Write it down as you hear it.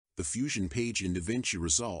The Fusion page in Davinci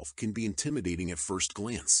Resolve can be intimidating at first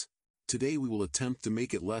glance. Today we will attempt to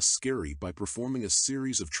make it less scary by performing a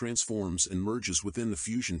series of transforms and merges within the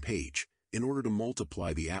Fusion page, in order to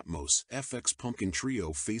multiply the Atmos FX Pumpkin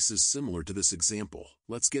Trio faces similar to this example.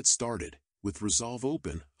 Let's get started. With Resolve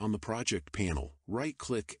open, on the Project panel,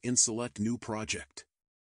 right-click and select New Project.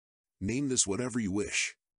 Name this whatever you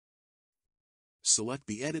wish. Select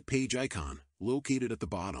the Edit Page icon, located at the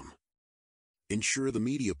bottom. Ensure the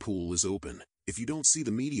media pool is open. If you don't see the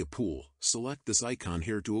media pool, select this icon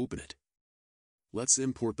here to open it. Let's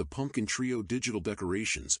import the Pumpkin Trio digital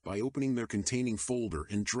decorations by opening their containing folder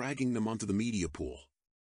and dragging them onto the media pool.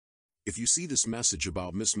 If you see this message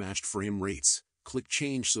about mismatched frame rates, click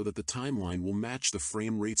Change so that the timeline will match the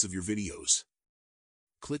frame rates of your videos.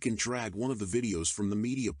 Click and drag one of the videos from the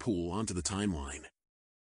media pool onto the timeline.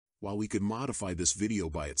 While we could modify this video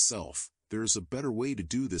by itself, there is a better way to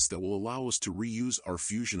do this that will allow us to reuse our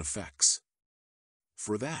Fusion effects.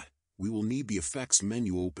 For that, we will need the Effects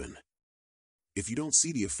menu open. If you don't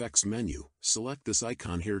see the Effects menu, select this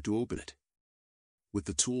icon here to open it. With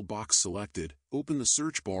the toolbox selected, open the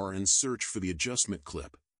search bar and search for the adjustment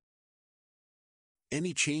clip.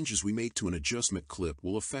 Any changes we make to an adjustment clip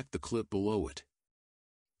will affect the clip below it.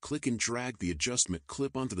 Click and drag the adjustment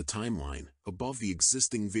clip onto the timeline, above the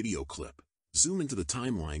existing video clip. Zoom into the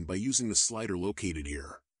timeline by using the slider located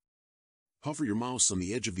here. Hover your mouse on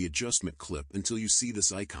the edge of the adjustment clip until you see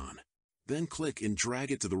this icon. Then click and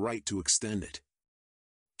drag it to the right to extend it.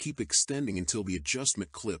 Keep extending until the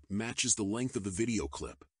adjustment clip matches the length of the video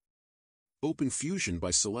clip. Open Fusion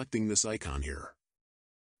by selecting this icon here.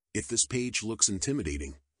 If this page looks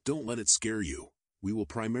intimidating, don't let it scare you. We will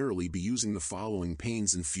primarily be using the following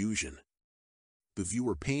panes in Fusion. The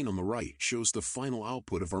Viewer pane on the right shows the final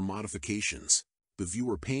output of our modifications. The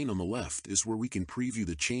Viewer pane on the left is where we can preview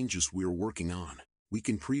the changes we are working on. We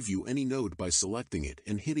can preview any node by selecting it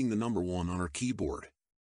and hitting the number 1 on our keyboard.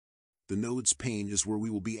 The Nodes pane is where we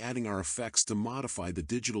will be adding our effects to modify the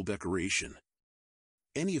digital decoration.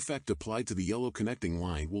 Any effect applied to the yellow connecting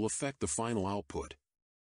line will affect the final output.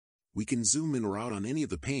 We can zoom in or out on any of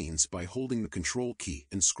the panes by holding the Control key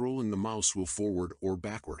and scrolling the mouse wheel forward or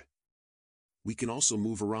backward. We can also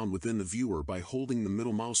move around within the viewer by holding the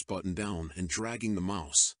middle mouse button down and dragging the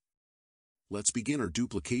mouse. Let's begin our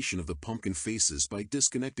duplication of the pumpkin faces by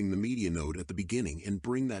disconnecting the media node at the beginning and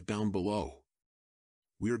bring that down below.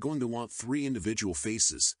 We are going to want 3 individual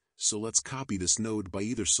faces, so let's copy this node by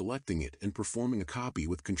either selecting it and performing a copy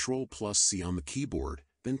with Ctrl+C on the keyboard,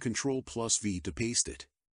 then Ctrl+V to paste it.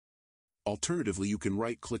 Alternatively, you can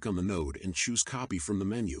right-click on the node and choose Copy from the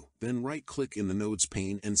menu, then right-click in the Nodes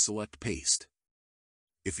pane and select Paste.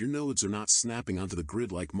 If your nodes are not snapping onto the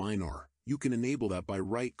grid like mine are, you can enable that by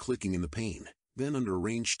right-clicking in the pane, then under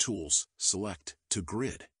Arrange Tools, select To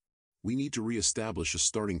Grid. We need to re-establish a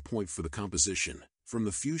starting point for the composition. From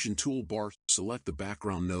the Fusion toolbar, select the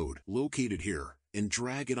background node, located here, and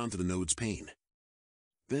drag it onto the Nodes pane.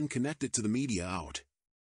 Then connect it to the media out.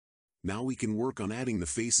 Now we can work on adding the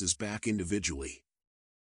faces back individually.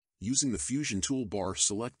 Using the Fusion toolbar,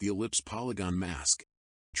 select the ellipse polygon mask.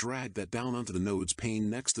 Drag that down onto the Nodes pane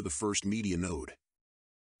next to the first media node.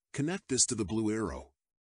 Connect this to the blue arrow.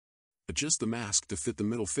 Adjust the mask to fit the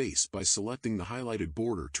middle face by selecting the highlighted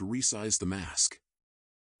border to resize the mask.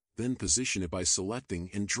 Then position it by selecting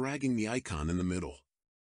and dragging the icon in the middle.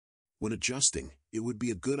 When adjusting, it would be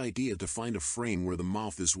a good idea to find a frame where the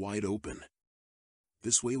mouth is wide open.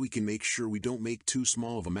 This way we can make sure we don't make too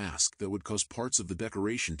small of a mask that would cause parts of the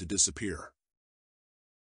decoration to disappear.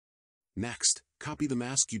 Next, copy the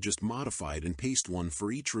mask you just modified and paste one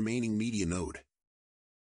for each remaining media node.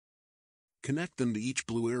 Connect them to each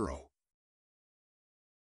blue arrow.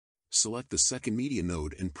 Select the second media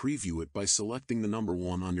node and preview it by selecting the number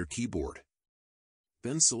 1 on your keyboard.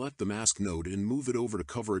 Then select the mask node and move it over to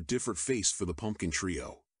cover a different face for the Pumpkin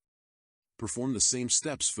Trio. Perform the same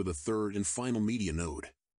steps for the third and final media node.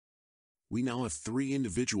 We now have 3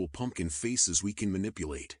 individual pumpkin faces we can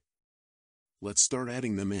manipulate. Let's start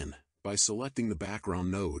adding them in, by selecting the background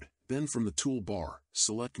node, then from the toolbar,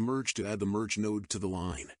 select Merge to add the merge node to the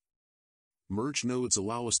line. Merge nodes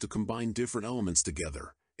allow us to combine different elements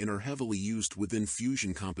together, and are heavily used within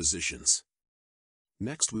Fusion compositions.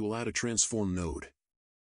 Next we will add a transform node.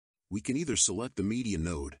 We can either select the media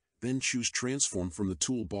node, then choose Transform from the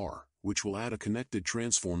toolbar, which will add a connected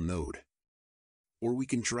transform node. Or we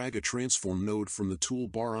can drag a transform node from the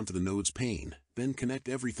toolbar onto the Nodes pane, then connect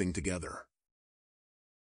everything together.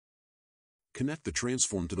 Connect the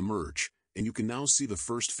transform to the merge, and you can now see the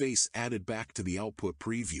first face added back to the output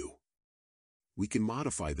preview. We can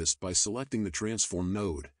modify this by selecting the transform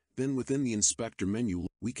node, Then within the inspector menu,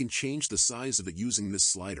 we can change the size of it using this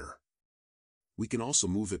slider. We can also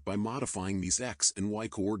move it by modifying these X and Y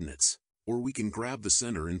coordinates, or we can grab the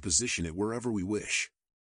center and position it wherever we wish.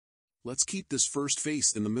 Let's keep this first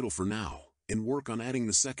face in the middle for now, and work on adding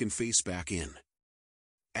the second face back in.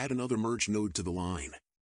 Add another merge node to the line.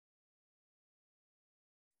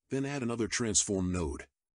 Then add another transform node.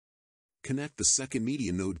 Connect the second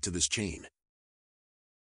media node to this chain.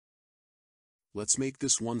 Let's make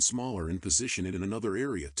this one smaller and position it in another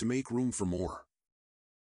area to make room for more.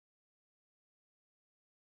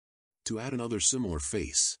 To add another similar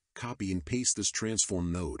face, copy and paste this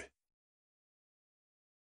transform node.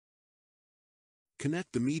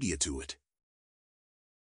 Connect the media to it.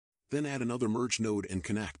 Then add another merge node and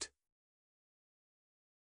connect.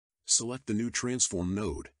 Select the new transform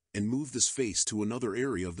node, and move this face to another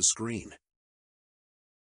area of the screen.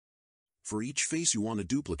 For each face you want to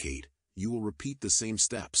duplicate, you will repeat the same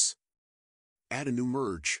steps. Add a new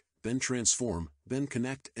merge, then transform, then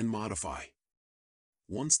connect and modify.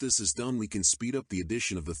 Once this is done, we can speed up the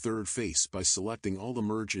addition of the third face by selecting all the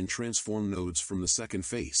merge and transform nodes from the second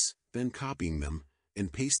face, then copying them,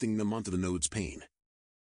 and pasting them onto the nodes pane.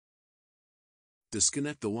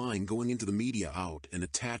 Disconnect the line going into the media out and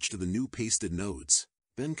attach to the new pasted nodes.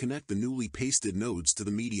 Then connect the newly pasted nodes to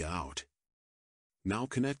the media out. Now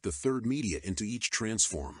connect the third media into each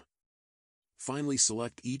transform. Finally,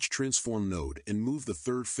 select each transform node and move the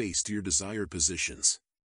third face to your desired positions.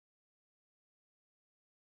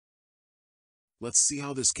 Let's see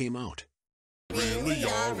how this came out. We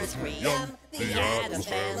are a three of the Addams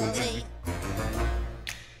Family.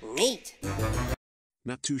 Neat.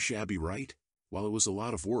 Not too shabby, right? While it was a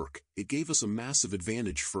lot of work, it gave us a massive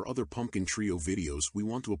advantage for other Pumpkin Trio videos we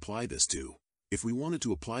want to apply this to. If we wanted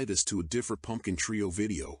to apply this to a different Pumpkin Trio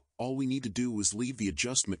video, all we need to do is leave the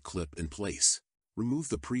adjustment clip in place. Remove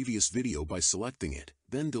the previous video by selecting it,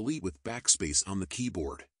 then delete with backspace on the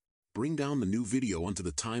keyboard. Bring down the new video onto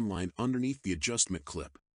the timeline underneath the adjustment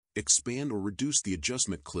clip. Expand or reduce the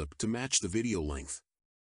adjustment clip to match the video length.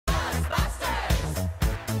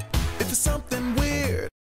 It's something weird.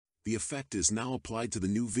 The effect is now applied to the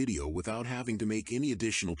new video without having to make any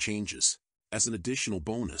additional changes. As an additional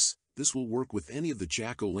bonus, this will work with any of the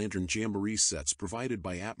Jack-o-Lantern Jamboree sets provided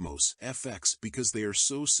by Atmos FX because they are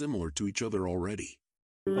so similar to each other already.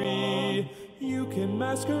 You can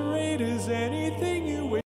masquerade as anything you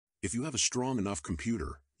wish. If you have a strong enough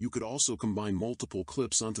computer, you could also combine multiple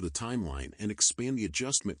clips onto the timeline and expand the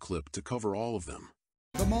adjustment clip to cover all of them.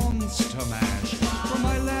 The Monster Mash from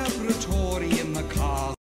my laboratory in the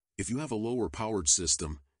car. If you have a lower powered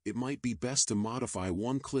system, it might be best to modify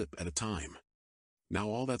one clip at a time. Now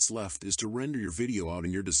all that's left is to render your video out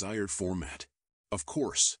in your desired format. Of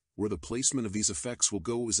course, where the placement of these effects will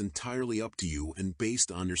go is entirely up to you and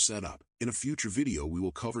based on your setup. In a future video we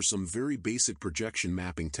will cover some very basic projection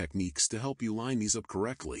mapping techniques to help you line these up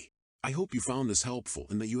correctly. I hope you found this helpful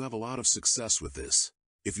and that you have a lot of success with this.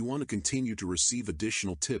 If you want to continue to receive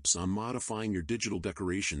additional tips on modifying your digital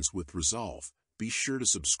decorations with Resolve, be sure to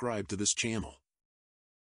subscribe to this channel.